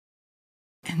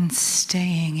And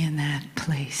staying in that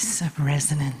place of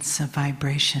resonance, of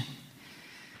vibration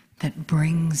that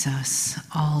brings us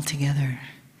all together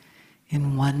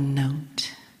in one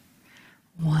note,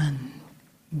 one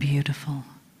beautiful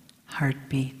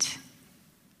heartbeat.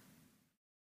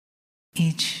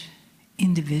 Each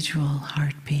individual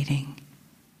heart beating.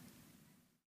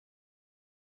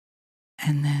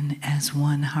 And then as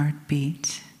one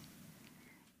heartbeat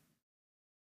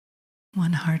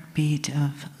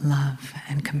of love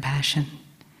and compassion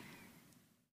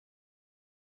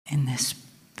in this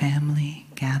family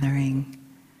gathering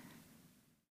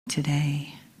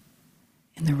today,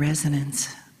 in the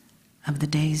resonance of the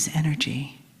day's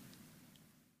energy,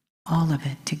 all of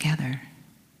it together,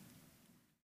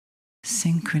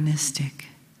 synchronistic,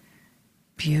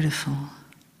 beautiful,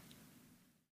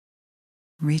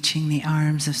 reaching the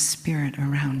arms of spirit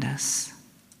around us,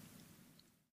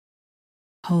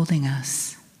 holding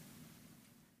us,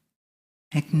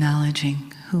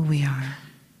 acknowledging who we are,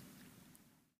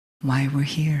 why we're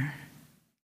here,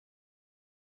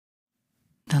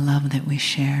 the love that we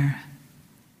share,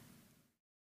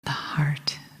 the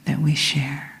heart that we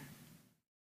share.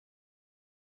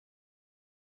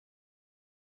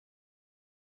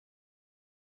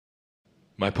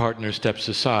 My partner steps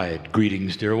aside.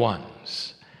 Greetings, dear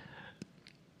ones.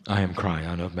 I am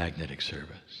Kryon of Magnetic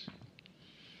Service.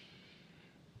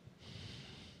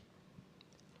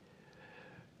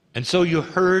 And so you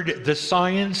heard the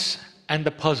science and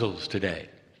the puzzles today.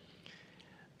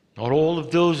 Not all of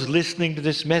those listening to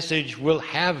this message will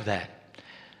have that.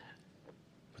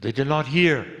 But they did not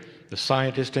hear the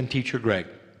scientist and teacher Greg.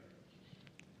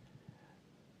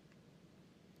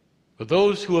 For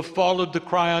those who have followed the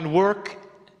Kryon work,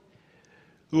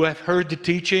 who have heard the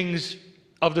teachings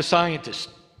of the scientist,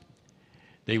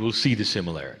 they will see the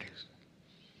similarities.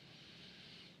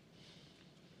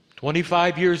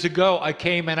 25 years ago, I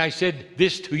came and I said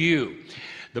this to you: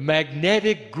 the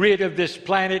magnetic grid of this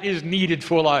planet is needed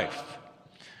for life.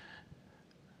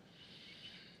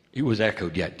 It was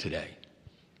echoed yet today.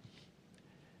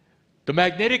 The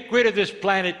magnetic grid of this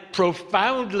planet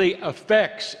profoundly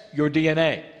affects your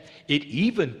DNA. It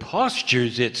even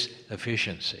postures its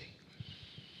efficiency.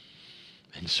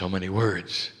 In so many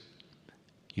words,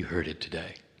 you heard it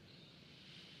today.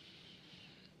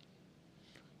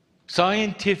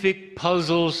 Scientific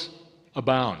puzzles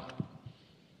abound.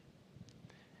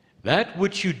 That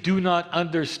which you do not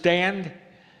understand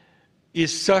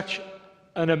is such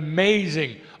an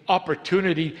amazing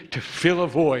opportunity to fill a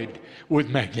void with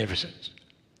magnificence.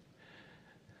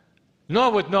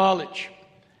 Not with knowledge,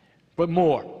 but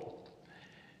more.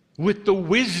 With the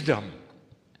wisdom.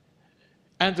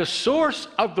 And the source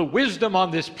of the wisdom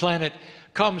on this planet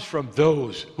comes from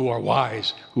those who are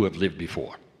wise, who have lived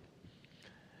before.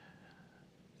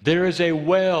 There is a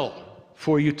well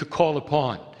for you to call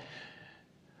upon,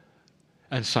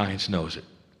 and science knows it.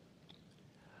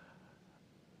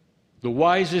 The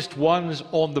wisest ones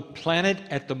on the planet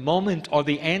at the moment are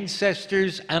the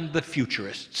ancestors and the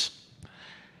futurists.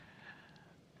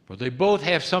 For they both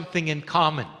have something in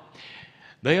common.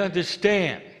 They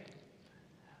understand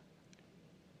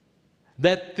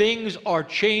that things are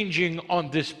changing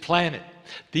on this planet.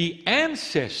 The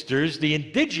ancestors, the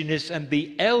indigenous and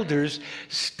the elders,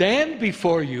 stand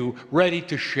before you ready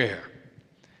to share.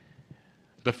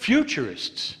 The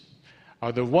futurists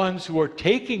are the ones who are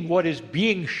taking what is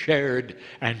being shared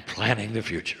and planning the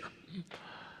future.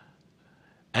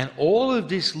 And all of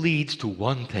this leads to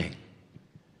one thing: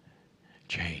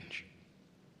 change.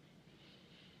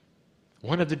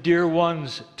 One of the dear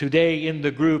ones today in the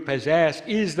group has asked,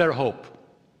 is there hope?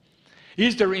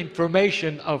 Is there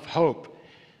information of hope?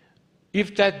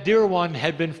 If that dear one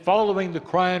had been following the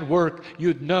Kryon work,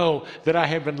 you'd know that I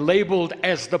have been labeled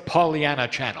as the Pollyanna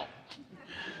channel.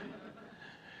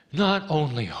 Not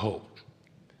only hope,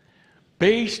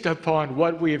 based upon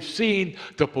what we have seen,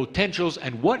 the potentials,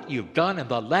 and what you've done in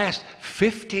the last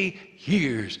 50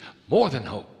 years, more than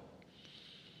hope.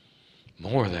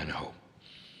 More than hope.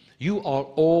 You are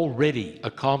already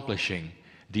accomplishing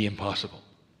the impossible.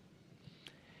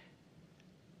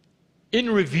 In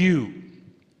review,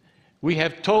 we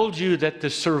have told you that the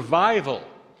survival,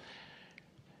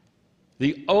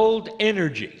 the old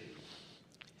energy,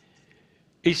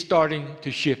 is starting to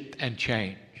shift and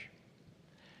change.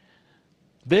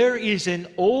 There is an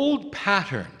old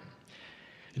pattern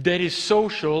that is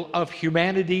social of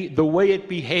humanity, the way it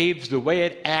behaves, the way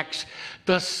it acts,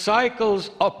 the cycles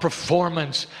of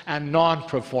performance and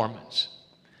non-performance.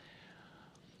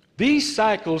 These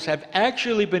cycles have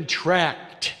actually been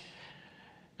tracked,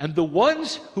 and the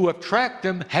ones who have tracked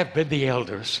them have been the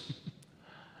elders.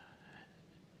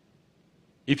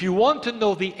 If you want to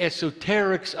know the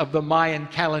esoterics of the Mayan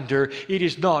calendar, it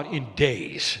is not in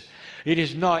days. It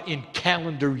is not in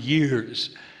calendar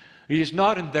years. It is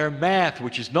not in their math,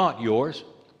 which is not yours.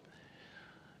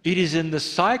 It is in the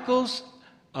cycles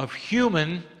of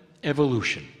human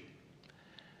evolution.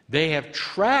 They have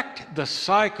tracked the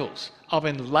cycles of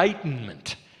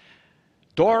enlightenment,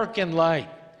 dark and light.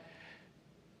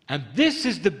 And this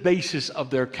is the basis of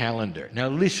their calendar. Now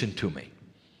listen to me.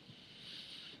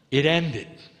 It ended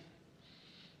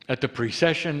at the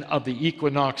precession of the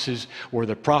equinoxes where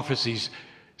the prophecies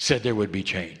said there would be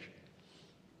change.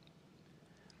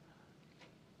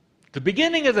 The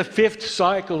beginning of the fifth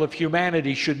cycle of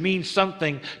humanity should mean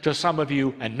something to some of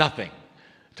you and nothing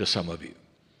to some of you.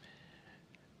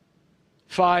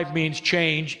 5 means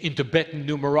change in Tibetan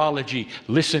numerology.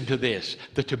 Listen to this.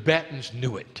 The Tibetans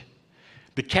knew it.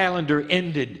 The calendar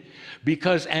ended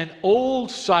because an old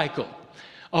cycle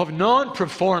of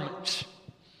non-performance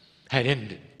had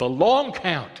ended. The long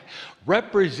count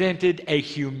represented a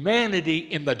humanity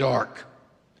in the dark,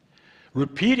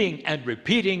 repeating and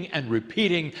repeating and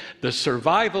repeating the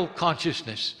survival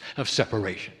consciousness of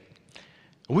separation.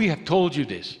 We have told you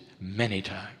this many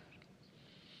times.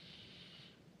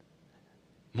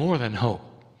 More than hope.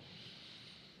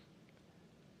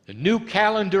 The new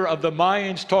calendar of the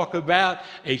Mayans talk about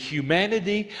a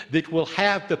humanity that will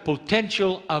have the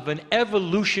potential of an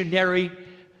evolutionary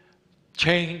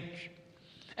change,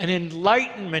 an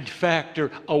enlightenment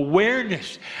factor,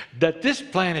 awareness that this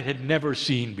planet had never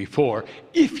seen before,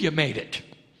 if you made it.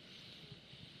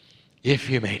 If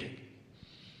you made it.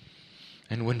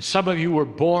 And when some of you were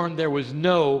born, there was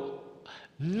no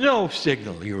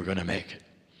signal you were going to make it.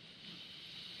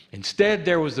 Instead,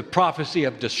 there was the prophecy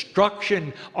of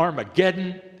destruction,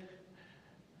 Armageddon,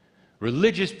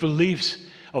 religious beliefs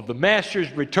of the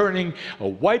masters returning, a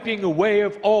wiping away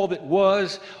of all that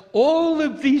was. All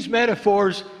of these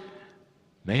metaphors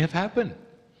may have happened.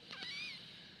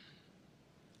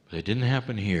 But they didn't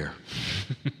happen here.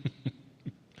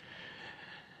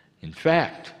 In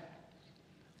fact,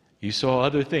 you saw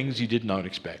other things you did not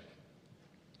expect.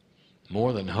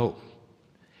 More than hope.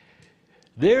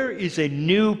 There is a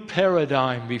new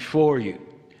paradigm before you.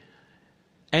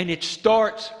 And it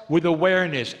starts with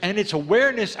awareness. And it's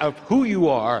awareness of who you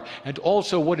are and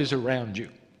also what is around you.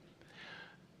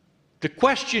 The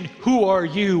question, who are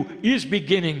you, is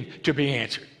beginning to be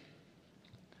answered.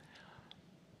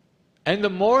 And the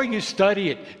more you study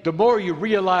it, the more you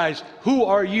realize, who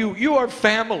are you? You are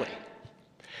family.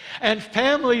 And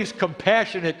family is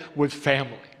compassionate with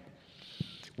family.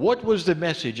 What was the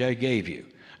message I gave you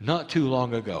not too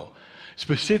long ago,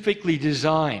 specifically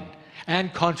designed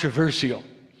and controversial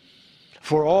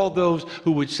for all those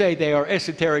who would say they are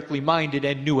esoterically minded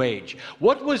and New Age?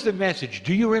 What was the message?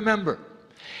 Do you remember?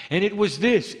 And it was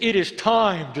this: it is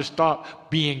time to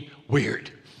stop being weird.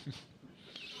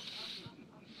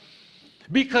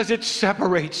 Because it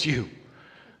separates you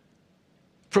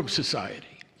from society.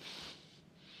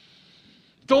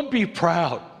 Don't be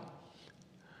proud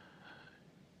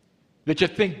that you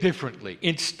think differently.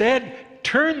 Instead,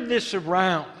 turn this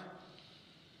around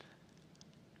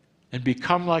and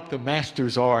become like the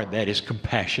masters are, and that is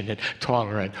compassionate,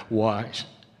 tolerant, wise,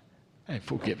 and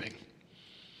forgiving.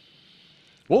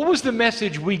 What was the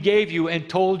message we gave you and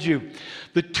told you?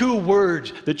 The 2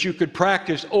 words that you could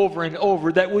practice over and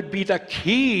over that would be the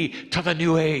key to the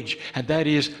New Age, and that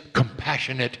is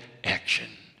compassionate action.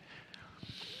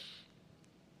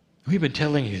 We've been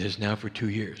telling you this now for 2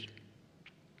 years.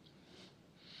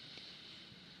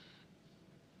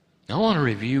 I want to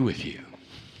review with you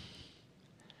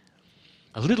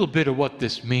a little bit of what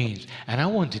this means. And I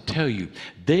want to tell you,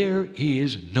 there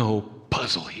is no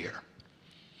puzzle here.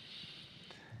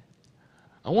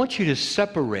 I want you to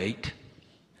separate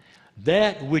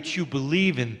that which you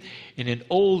believe in an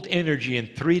old energy in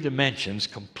 3 dimensions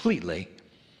completely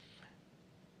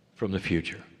from the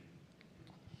future.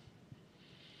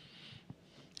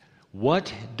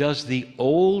 What does the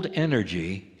old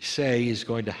energy say is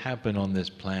going to happen on this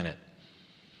planet?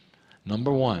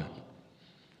 Number 1,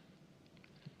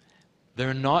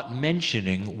 they're not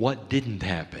mentioning what didn't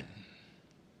happen.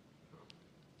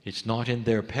 It's not in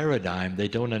their paradigm. They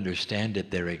don't understand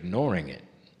it. They're ignoring it.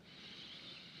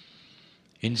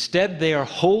 Instead, they are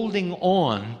holding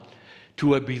on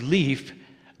to a belief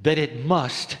that it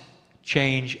must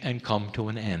change and come to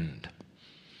an end.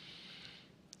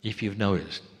 If you've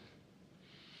noticed.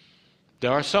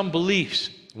 There are some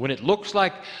beliefs, when it looks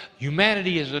like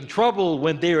humanity is in trouble,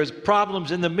 when there is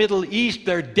problems in the Middle East,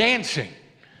 they're dancing.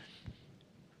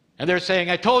 And they're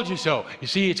saying, I told you so. You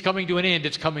see, it's coming to an end.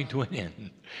 It's coming to an end.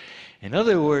 In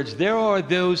other words, there are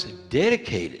those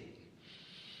dedicated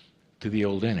to the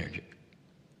old energy.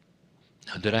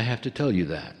 Now, did I have to tell you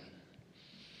that?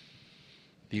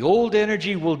 The old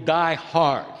energy will die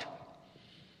hard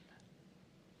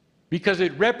because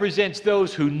it represents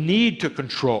those who need to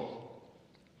control,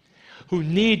 who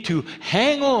need to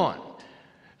hang on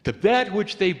to that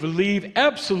which they believe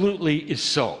absolutely is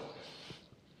so.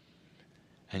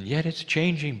 And yet it's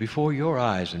changing before your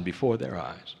eyes and before their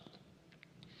eyes.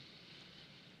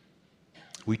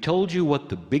 We told you what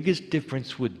the biggest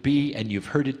difference would be, and you've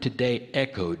heard it today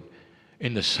echoed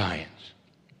in the science.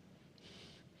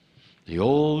 The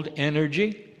old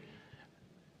energy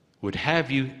would have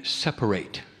you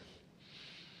separate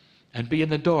and be in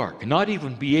the dark, not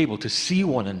even be able to see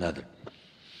one another,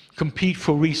 compete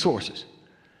for resources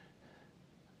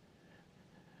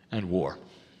and war.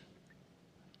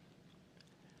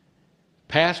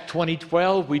 Past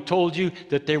 2012, we told you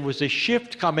that there was a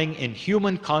shift coming in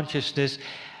human consciousness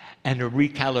and a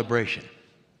recalibration,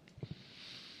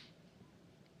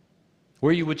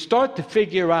 where you would start to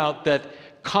figure out that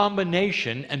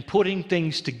combination and putting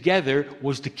things together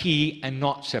was the key and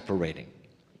not separating.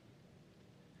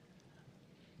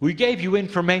 We gave you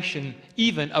information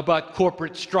even about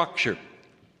corporate structure.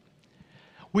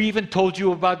 We even told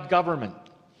you about government.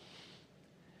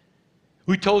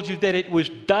 We told you that it was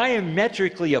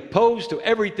diametrically opposed to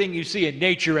everything you see in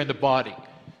nature and the body.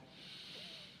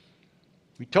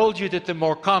 We told you that the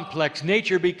more complex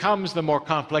nature becomes, the more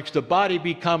complex the body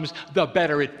becomes, the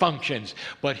better it functions.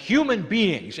 But human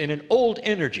beings in an old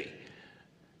energy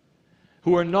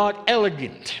who are not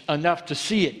elegant enough to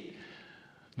see it,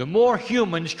 the more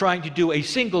humans trying to do a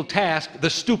single task, the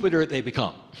stupider they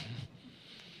become.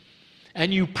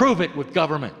 And you prove it with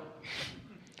government.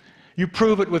 You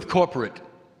prove it with corporate.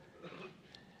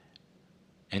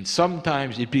 And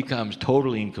sometimes it becomes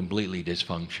totally and completely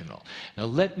dysfunctional. Now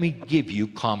let me give you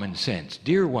common sense.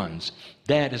 Dear ones,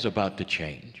 that is about to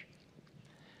change.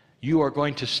 You are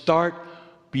going to start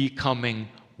becoming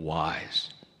wise.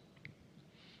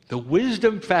 The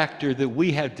wisdom factor that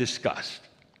we have discussed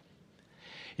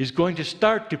is going to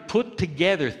start to put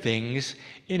together things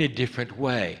in a different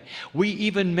way. We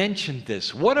even mentioned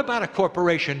this. What about a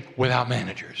corporation without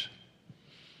managers?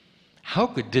 How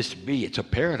could this be? It's a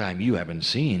paradigm you haven't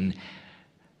seen,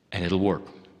 and it'll work.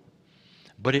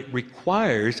 But it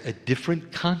requires a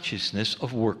different consciousness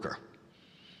of worker.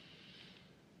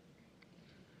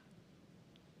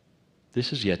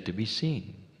 This is yet to be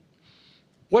seen.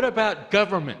 What about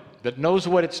government that knows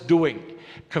what it's doing,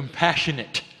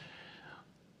 compassionate,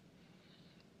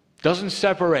 doesn't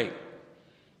separate,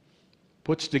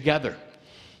 puts together?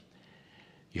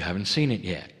 You haven't seen it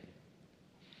yet.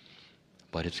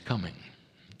 But it's coming.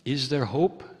 Is there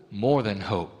hope? More than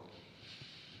hope.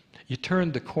 You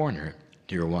turned the corner,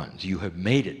 dear ones. You have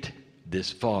made it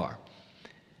this far.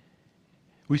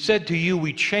 We said to you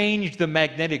we changed the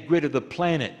magnetic grid of the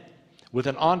planet with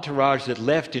an entourage that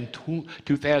left in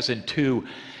 2002.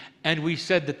 And we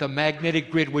said that the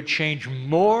magnetic grid would change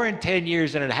more in 10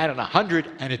 years than it had in 100,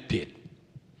 and it did.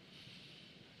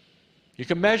 You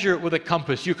can measure it with a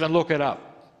compass. You can look it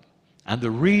up. And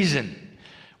the reason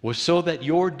was so that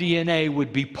your DNA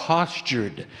would be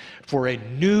postured for a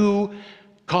new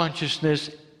consciousness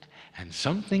and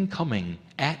something coming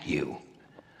at you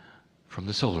from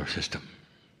the solar system.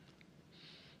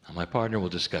 Now, my partner will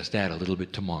discuss that a little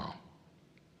bit tomorrow.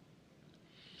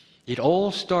 It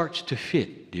all starts to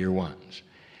fit, dear ones,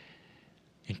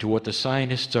 into what the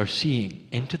scientists are seeing,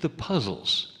 into the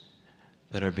puzzles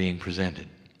that are being presented.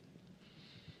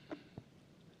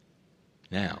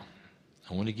 Now,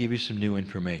 I want to give you some new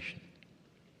information.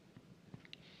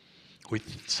 We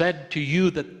said to you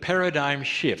that paradigm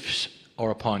shifts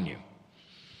are upon you.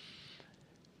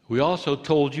 We also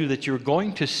told you that you're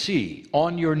going to see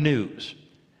on your news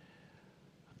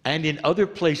and in other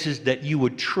places that you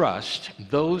would trust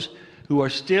those who are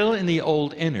still in the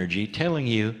old energy telling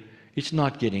you it's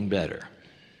not getting better.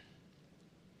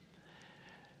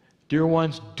 Dear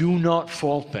ones, do not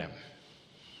fault them.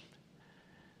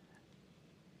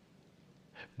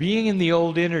 Being in the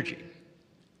old energy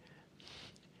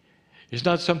is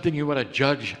not something you want to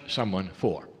judge someone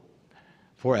for.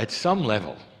 For at some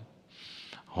level,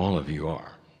 all of you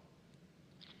are.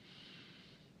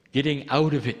 Getting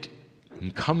out of it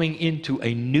and coming into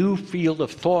a new field of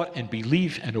thought and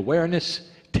belief and awareness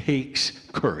takes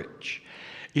courage.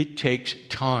 It takes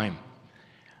time.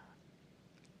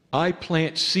 I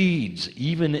plant seeds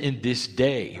even in this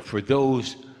day for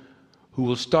those who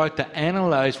will start to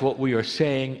analyze what we are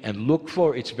saying and look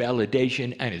for its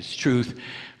validation and its truth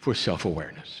for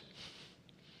self-awareness.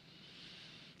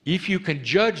 If you can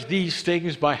judge these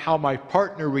things by how my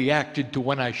partner reacted to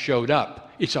when I showed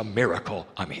up, it's a miracle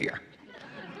I'm here.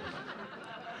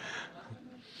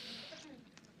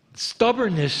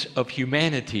 stubbornness of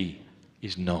humanity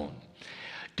is known.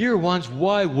 Dear ones,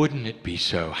 why wouldn't it be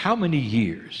so? How many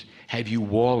years have you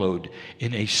wallowed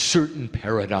in a certain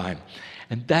paradigm?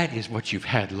 And that is what you've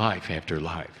had life after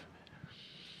life.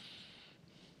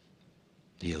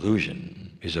 The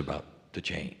illusion is about to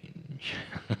change.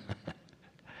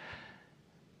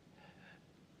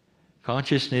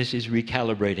 Consciousness is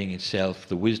recalibrating itself.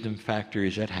 The wisdom factor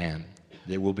is at hand.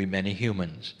 There will be many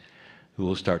humans who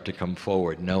will start to come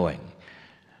forward knowing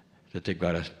that they've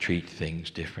got to treat things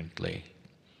differently.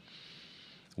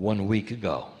 1 week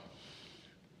ago,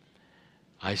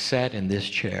 I sat in this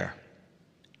chair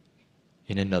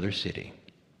in another city.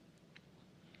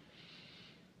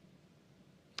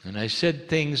 And I said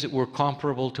things that were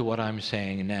comparable to what I'm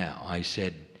saying now. I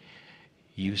said,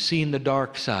 you've seen the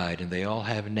dark side, and they all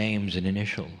have names and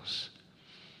initials.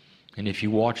 And if you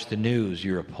watch the news,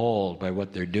 you're appalled by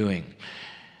what they're doing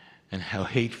and how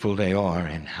hateful they are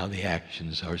and how the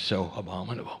actions are so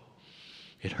abominable.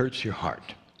 It hurts your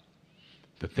heart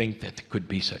to think that there could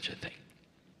be such a thing.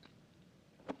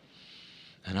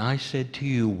 And I said to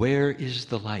you, where is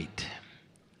the light?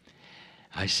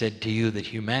 I said to you that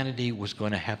humanity was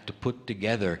going to have to put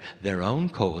together their own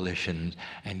coalition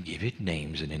and give it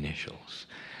names and initials,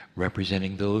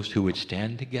 representing those who would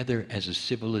stand together as a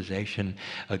civilization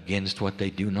against what they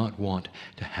do not want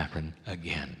to happen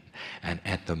again. And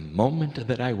at the moment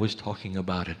that I was talking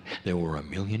about it, there were 1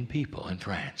 million people in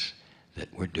France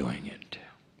that were doing it.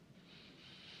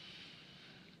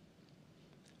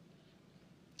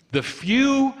 The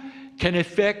few can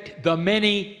affect the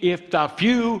many if the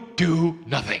few do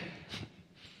nothing.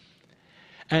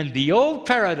 And the old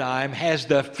paradigm has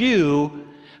the few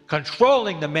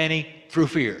controlling the many through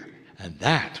fear. And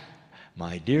that,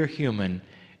 my dear human,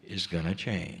 is going to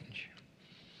change.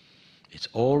 It's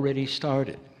already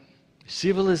started.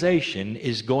 Civilization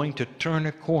is going to turn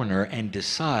a corner and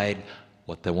decide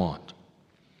what they want.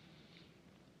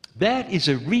 That is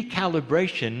a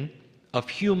recalibration of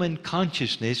human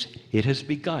consciousness. It has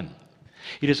begun.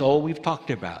 It is all we've talked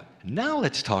about. Now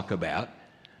let's talk about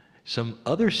some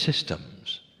other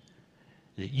systems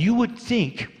that you would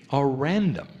think are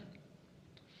random,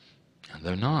 and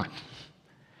they're not,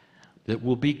 that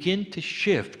will begin to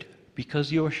shift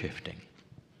because you're shifting.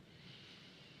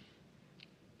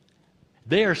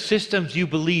 They are systems you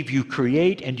believe you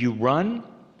create and you run.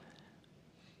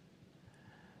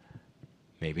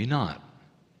 Maybe not.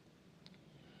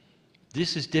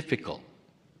 This is difficult.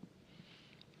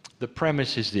 The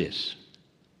premise is this: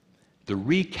 the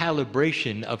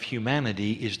recalibration of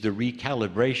humanity is the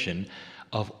recalibration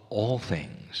of all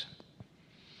things.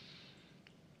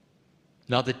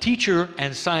 Now, the teacher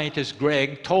and scientist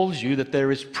Greg told you that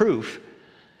there is proof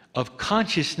of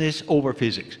consciousness over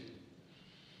physics.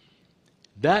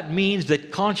 That means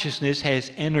that consciousness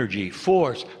has energy,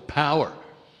 force, power,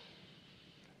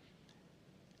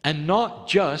 and not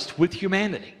just with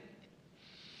humanity.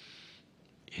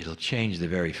 It'll change the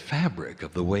very fabric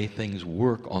of the way things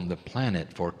work on the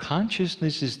planet, for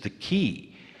consciousness is the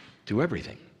key to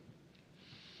everything.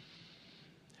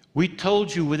 We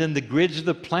told you within the grids of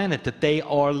the planet that they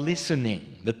are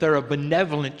listening, that they're a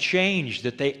benevolent change,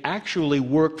 that they actually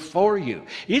work for you.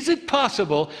 Is it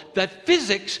possible that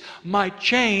physics might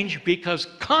change because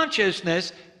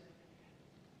consciousness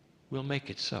will make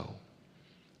it so?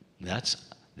 That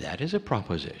is a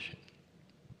proposition.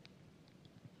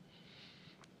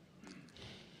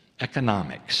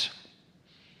 Economics.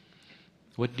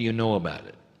 What do you know about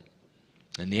it?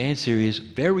 And the answer is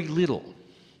very little.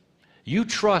 You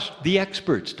trust the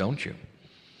experts, don't you?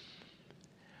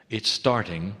 It's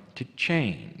starting to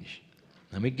change.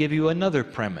 Let me give you another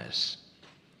premise.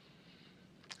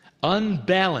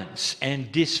 Unbalance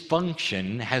and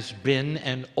dysfunction has been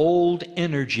an old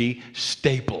energy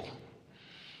staple.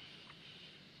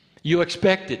 You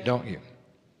expect it, don't you?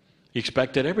 You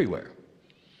expect it everywhere.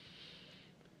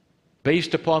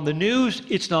 Based upon the news,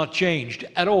 it's not changed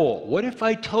at all. What if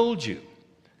I told you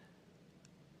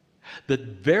that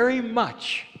very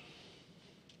much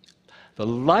the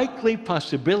likely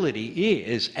possibility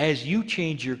is, as you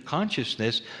change your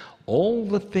consciousness, all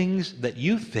the things that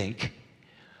you think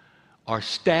are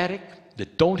static,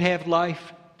 that don't have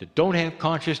life, that don't have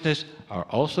consciousness, are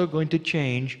also going to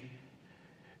change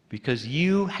because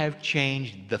you have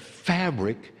changed the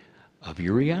fabric of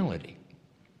your reality.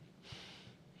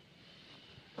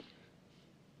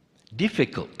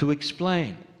 Difficult to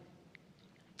explain.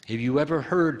 Have you ever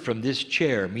heard from this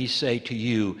chair me say to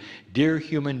you, dear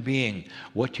human being,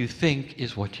 what you think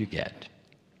is what you get?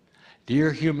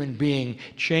 Dear human being,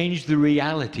 change the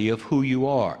reality of who you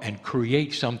are and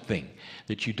create something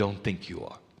that you don't think you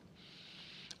are.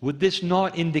 Would this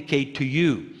not indicate to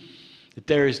you that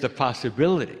there is the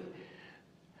possibility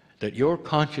that your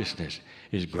consciousness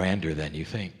is grander than you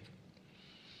think?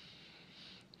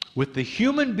 With the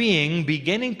human being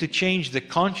beginning to change the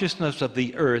consciousness of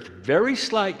the earth very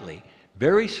slightly,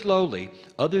 very slowly,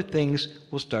 other things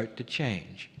will start to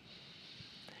change.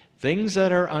 Things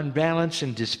that are unbalanced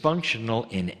and dysfunctional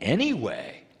in any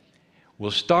way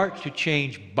will start to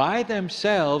change by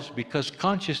themselves because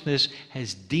consciousness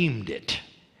has deemed it.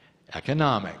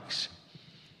 Economics.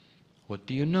 What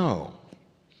do you know?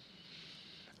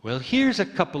 Well, here's a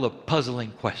couple of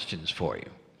puzzling questions for you.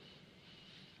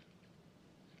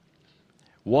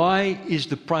 Why is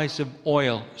the price of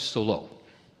oil so low?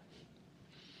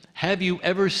 Have you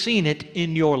ever seen it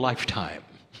in your lifetime?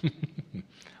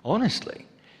 Honestly.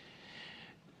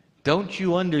 Don't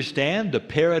you understand the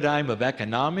paradigm of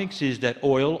economics is that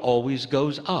oil always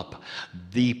goes up?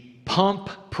 The pump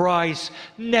price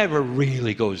never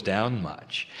really goes down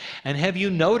much. And have you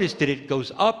noticed that it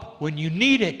goes up when you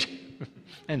need it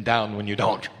and down when you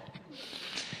don't?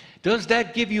 Does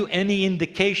that give you any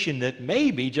indication that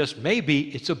maybe, just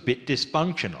maybe, it's a bit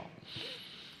dysfunctional?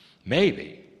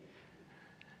 Maybe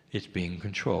it's being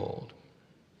controlled.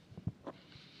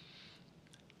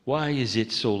 Why is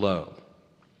it so low?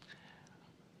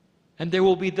 And there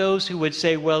will be those who would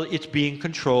say, well, it's being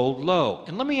controlled low.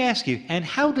 And let me ask you, and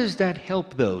how does that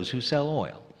help those who sell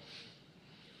oil?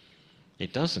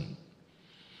 It doesn't.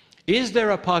 Is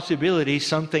there a possibility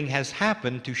something has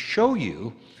happened to show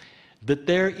you that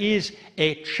there is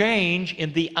a change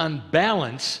in the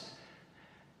unbalance?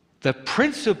 The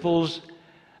principles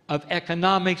of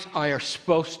economics are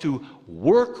supposed to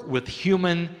work with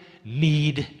human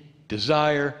need,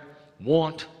 desire,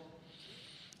 want.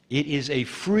 It is a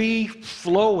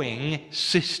free-flowing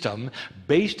system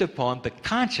based upon the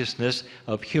consciousness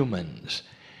of humans,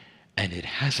 and it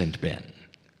hasn't been.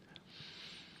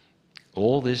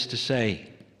 All this to say,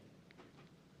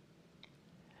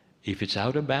 if it's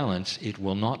out of balance, it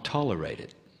will not tolerate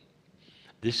it.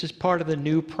 This is part of the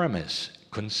new premise.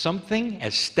 Can something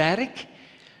as static,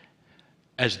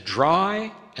 as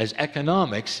dry as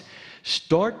economics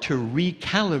start to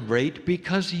recalibrate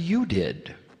because you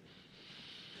did?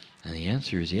 And the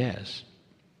answer is yes.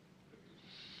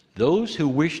 Those who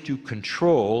wish to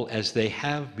control as they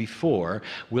have before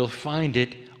will find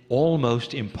it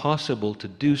almost impossible to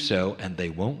do so, and they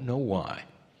won't know why.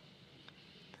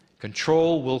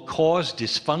 Control will cause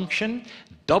dysfunction,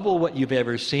 double what you've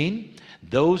ever seen.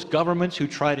 Those governments who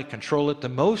try to control it the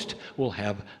most will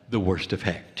have the worst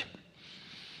effect.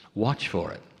 Watch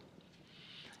for it.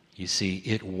 You see,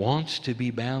 it wants to be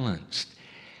balanced.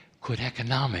 Could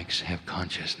economics have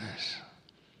consciousness?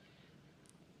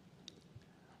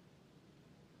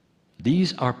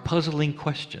 These are puzzling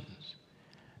questions.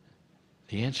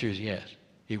 The answer is yes.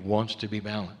 It wants to be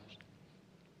balanced.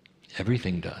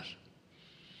 Everything does.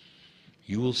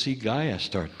 You will see Gaia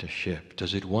start to shift.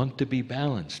 Does it want to be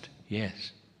balanced?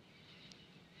 Yes.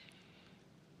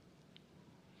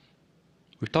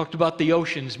 We've talked about the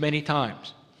oceans many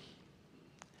times.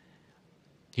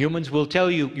 Humans will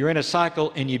tell you you're in a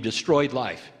cycle and you've destroyed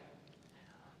life.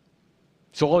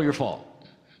 It's all your fault.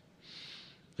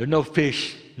 There are no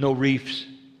fish, no reefs.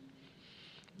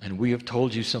 And we have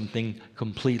told you something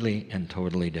completely and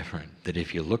totally different. That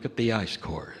if you look at the ice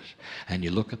cores and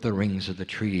you look at the rings of the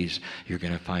trees, you're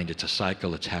going to find it's a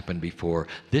cycle that's happened before.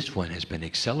 This one has been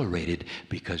accelerated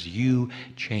because you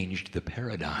changed the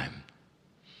paradigm.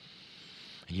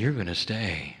 And you're going to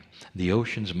stay. The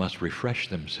oceans must refresh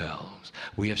themselves.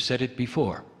 We have said it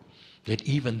before, that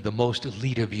even the most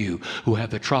elite of you who have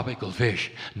the tropical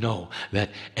fish know that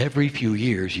every few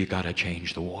years you got to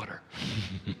change the water.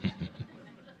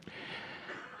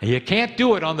 And you can't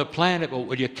do it on the planet, but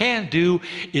what you can do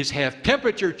is have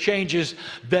temperature changes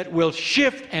that will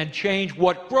shift and change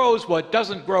what grows, what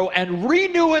doesn't grow, and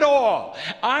renew it all.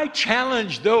 I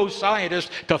challenge those scientists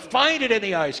to find it in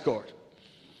the ice cores.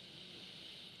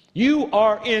 You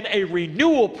are in a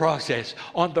renewal process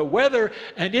on the weather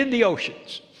and in the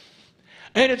oceans.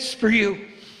 And it's for you.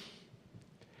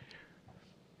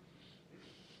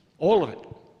 All of it.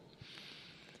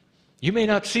 You may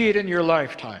not see it in your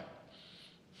lifetime.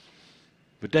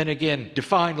 But then again,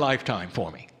 define lifetime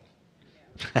for me.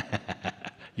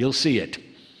 You'll see it.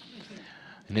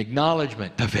 An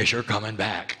acknowledgement, the fish are coming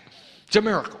back. It's a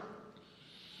miracle.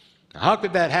 Now, how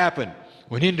could that happen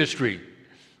when industry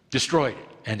destroyed it?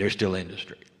 And there's still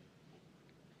industry.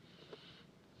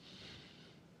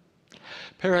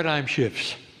 Paradigm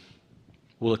shifts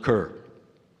will occur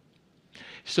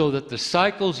so that the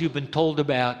cycles you've been told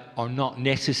about are not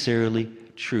necessarily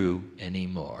true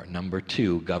anymore. Number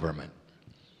two, government.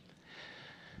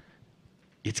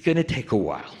 It's going to take a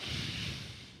while.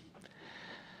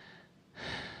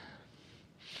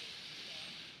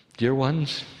 Dear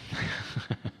ones,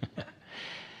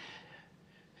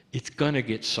 it's going to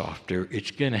get softer.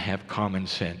 It's going to have common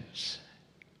sense.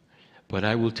 But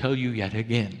I will tell you yet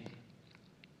again,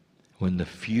 when the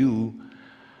few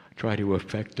try to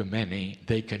affect the many,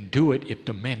 they can do it if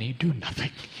the many do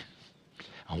nothing.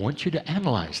 I want you to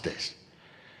analyze this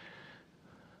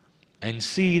and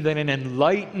see that an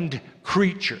enlightened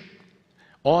creature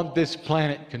on this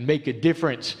planet can make a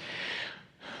difference,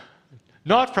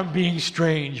 not from being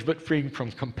strange, but being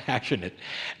from compassionate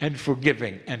and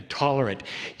forgiving and tolerant.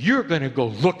 You're going to go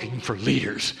looking for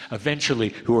leaders eventually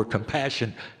who are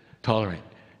compassionate, tolerant,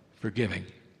 forgiving,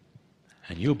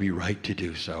 and you'll be right to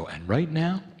do so. And right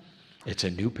now, it's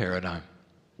a new paradigm.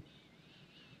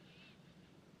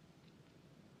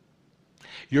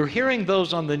 You're hearing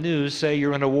those on the news say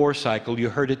you're in a war cycle. You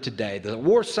heard it today. The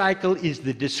war cycle is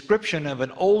the description of an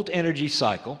old energy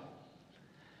cycle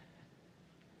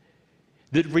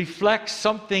that reflects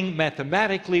something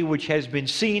mathematically which has been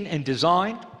seen and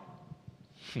designed,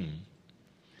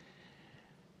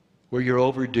 where you're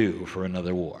overdue for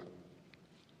another war.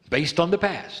 Based on the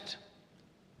past,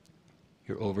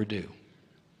 you're overdue.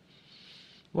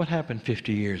 What happened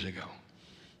 50 years ago?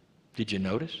 Did you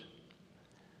notice?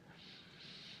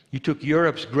 You took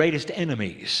Europe's greatest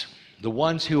enemies, the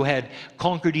ones who had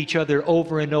conquered each other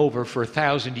over and over for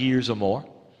 1,000 years or more,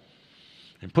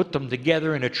 and put them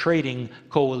together in a trading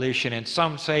coalition, and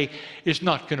some say it's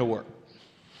not going to work.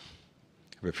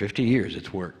 For 50 years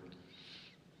it's worked.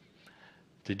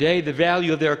 Today the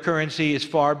value of their currency is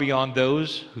far beyond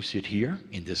those who sit here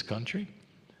in this country.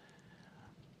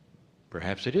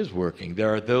 Perhaps it is working.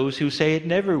 There are those who say it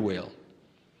never will.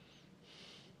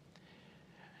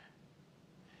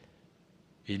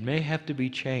 It may have to be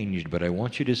changed, but I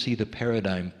want you to see the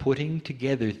paradigm. Putting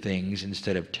together things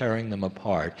instead of tearing them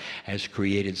apart has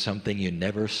created something you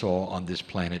never saw on this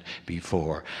planet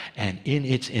before. And in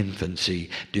its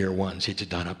infancy, dear ones, it's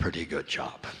done a pretty good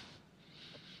job.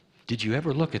 Did you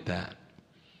ever look at that?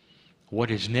 What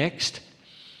is next?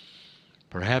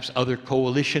 Perhaps other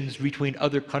coalitions between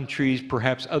other countries,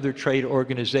 perhaps other trade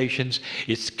organizations.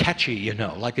 It's catchy, you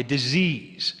know, like a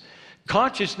disease.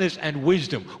 Consciousness and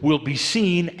wisdom will be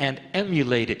seen and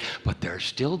emulated, but there are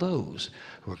still those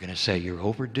who are going to say you're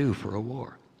overdue for a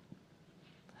war.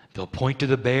 They'll point to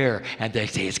the bear and they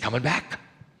say it's coming back.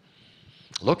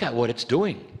 Look at what it's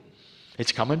doing.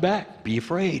 It's coming back. Be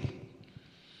afraid.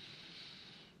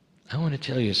 I want to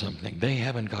tell you something. They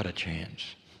haven't got a chance.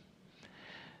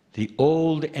 The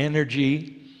old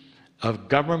energy of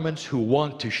governments who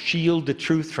want to shield the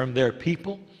truth from their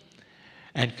people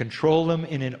and control them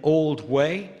in an old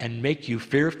way and make you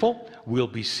fearful will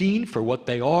be seen for what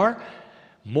they are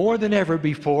more than ever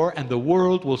before, and the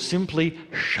world will simply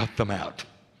shut them out.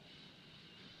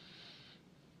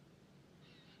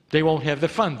 They won't have the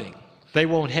funding. They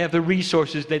won't have the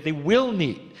resources that they will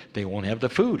need. They won't have the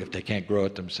food if they can't grow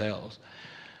it themselves.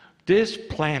 This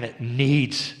planet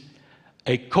needs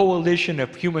a coalition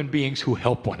of human beings who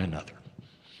help one another.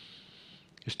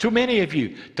 There's too many of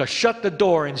you to shut the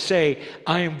door and say,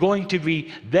 I am going to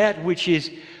be that which is,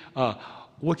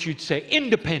 what you'd say,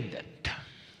 independent.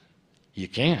 You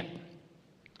can't.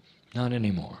 Not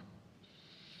anymore.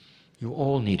 You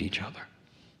all need each other.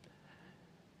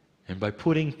 And by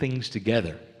putting things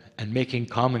together and making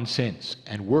common sense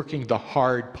and working the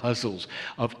hard puzzles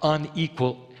of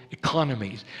unequal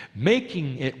economies,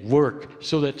 making it work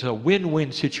so that a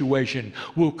win-win situation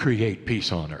will create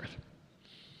peace on earth.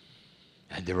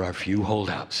 And there are few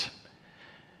holdouts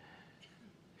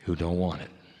who don't want it.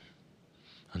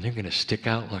 And they're going to stick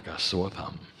out like a sore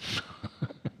thumb.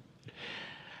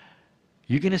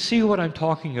 You're going to see what I'm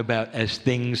talking about as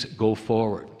things go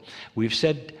forward. We've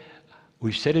said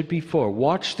it before.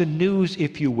 Watch the news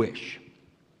if you wish.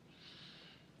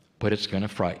 But it's going to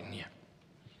frighten you.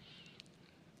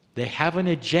 They have an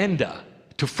agenda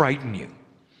to frighten you.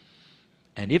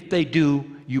 And if they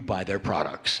do, you buy their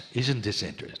products. Isn't this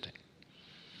interesting?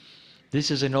 This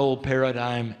is an old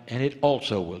paradigm, and it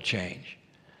also will change.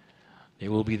 There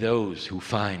will be those who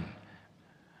find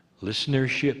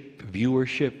listenership,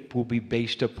 viewership will be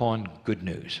based upon good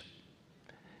news,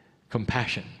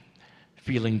 compassion,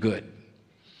 feeling good.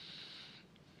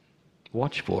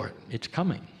 Watch for it. It's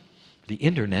coming. The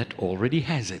internet already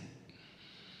has it.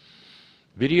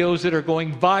 Videos that are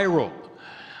going viral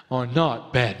are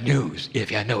not bad news,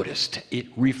 if you noticed. It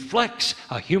reflects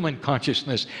a human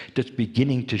consciousness that's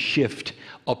beginning to shift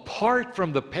apart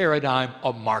from the paradigm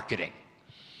of marketing.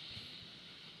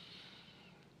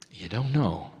 You don't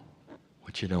know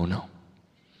what you don't know.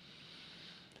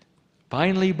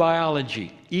 Finally,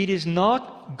 biology. It is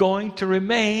not going to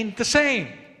remain the same.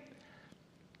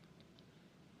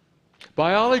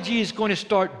 Biology is going to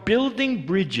start building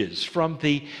bridges from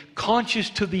the conscious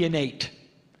to the innate.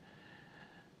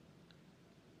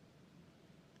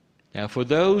 Now, for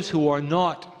those who are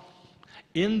not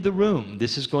in the room,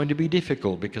 this is going to be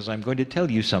difficult because I'm going to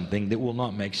tell you something that will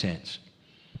not make sense.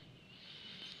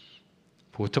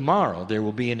 For tomorrow, there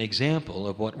will be an example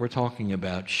of what we're talking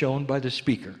about shown by the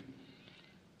speaker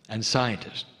and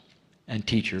scientist and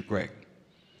teacher, Greg.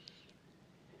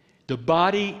 The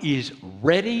body is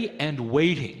ready and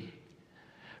waiting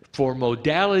for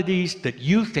modalities that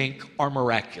you think are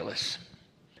miraculous.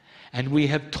 And we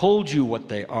have told you what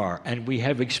they are, and we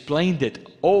have explained it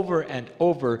over and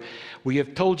over. We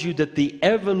have told you that the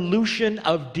evolution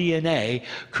of DNA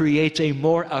creates a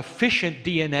more efficient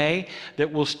DNA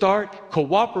that will start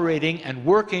cooperating and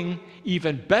working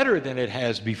even better than it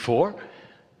has before.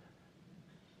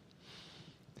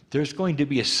 There's going to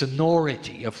be a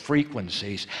sonority of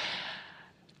frequencies,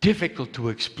 difficult to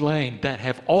explain, that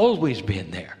have always been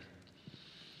there,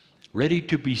 ready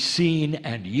to be seen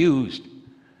and used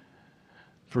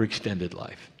for extended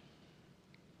life.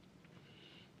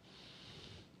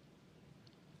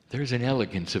 There's an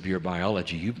elegance of your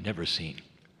biology you've never seen.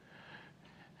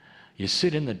 You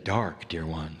sit in the dark, dear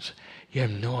ones. You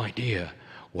have no idea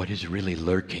what is really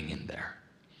lurking in there.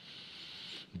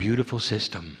 Beautiful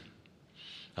system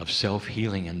of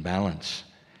self-healing and balance.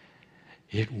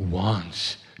 It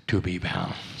wants to be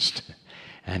balanced,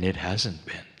 and it hasn't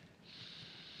been.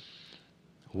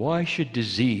 Why should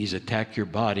disease attack your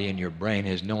body and your brain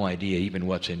has no idea even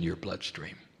what's in your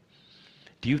bloodstream?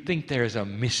 Do you think there's a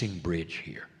missing bridge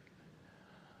here?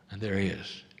 And there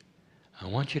is. I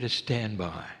want you to stand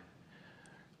by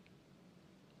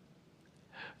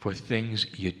for things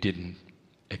you didn't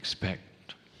expect.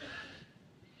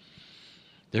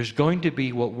 There's going to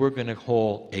be what we're going to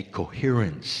call a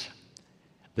coherence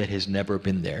that has never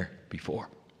been there before.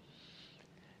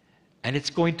 And it's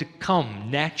going to come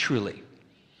naturally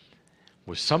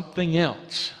with something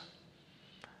else.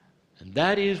 And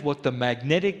that is what the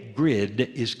magnetic grid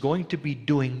is going to be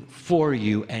doing for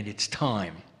you, and it's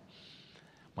time.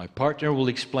 My partner will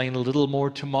explain a little more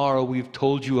tomorrow. We've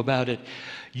told you about it.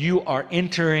 You are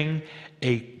entering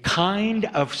a kind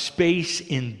of space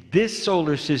in this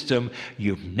solar system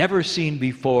you've never seen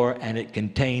before, and it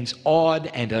contains odd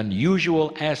and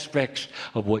unusual aspects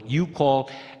of what you call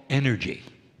energy.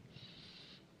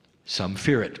 Some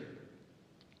fear it.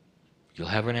 You'll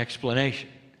have an explanation.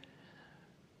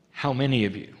 How many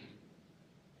of you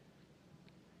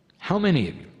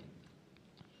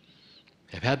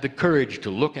have had the courage to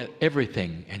look at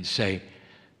everything and say,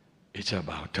 it's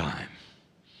about time.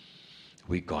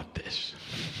 We got this.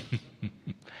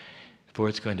 For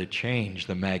it's going to change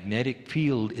the magnetic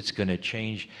field. It's going to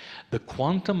change the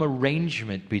quantum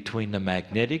arrangement between the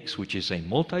magnetics, which is a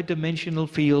multidimensional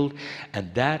field,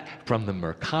 and that from the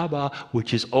Merkaba,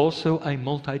 which is also a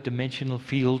multidimensional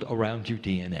field around your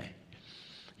DNA.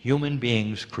 Human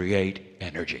beings create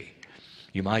energy.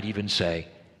 You might even say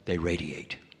they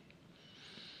radiate.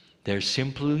 They're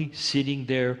simply sitting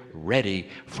there ready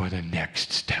for the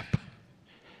next step.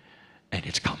 And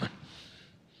it's coming.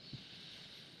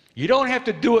 You don't have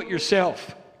to do it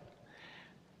yourself.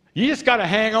 You just got to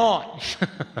hang on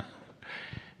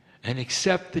and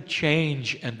accept the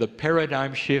change and the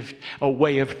paradigm shift, a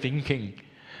way of thinking,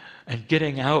 and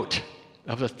getting out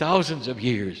of the thousands of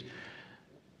years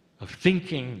of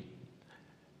thinking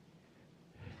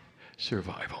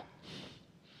survival.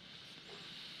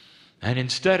 And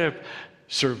instead of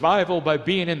survival by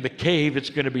being in the cave, it's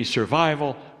going to be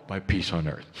survival by peace on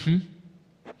earth.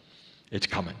 It's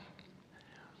coming.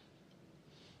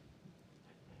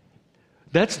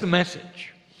 That's the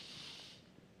message.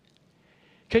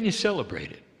 Can you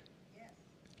celebrate it?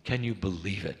 Can you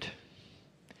believe it?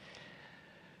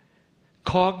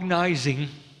 Cognizing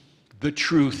the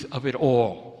truth of it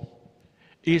all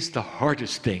is the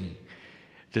hardest thing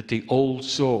that the old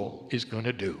soul is going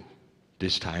to do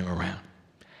this time around.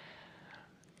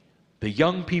 The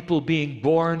young people being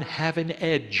born have an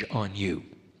edge on you.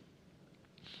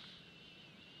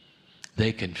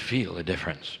 They can feel a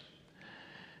difference.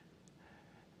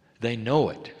 They know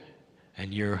it,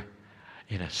 and you're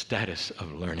in a status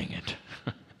of learning it.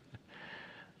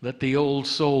 Let the old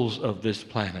souls of this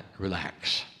planet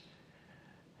relax.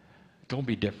 Don't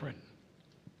be different.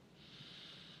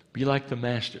 Be like the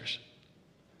masters.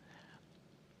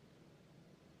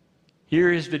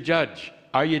 Here is the judge.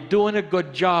 Are you doing a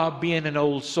good job being an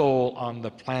old soul on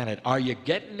the planet? Are you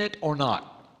getting it or not?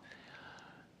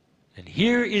 And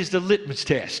here is the litmus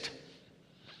test.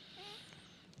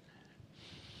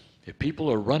 If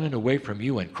people are running away from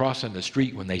you and crossing the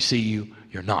street when they see you,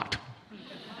 you're not.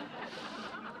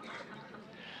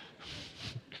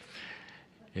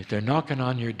 If they're knocking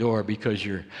on your door because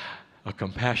you're a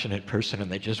compassionate person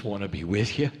and they just want to be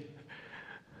with you,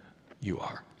 you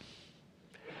are.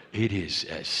 It is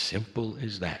as simple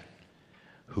as that.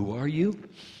 Who are you?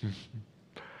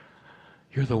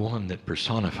 You're the one that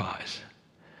personifies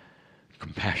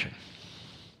compassion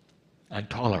and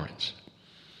tolerance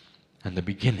and the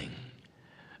beginning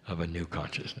of a new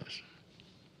consciousness.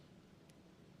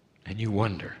 And you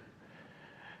wonder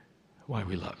why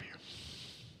we love you.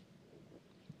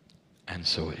 And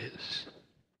so it is.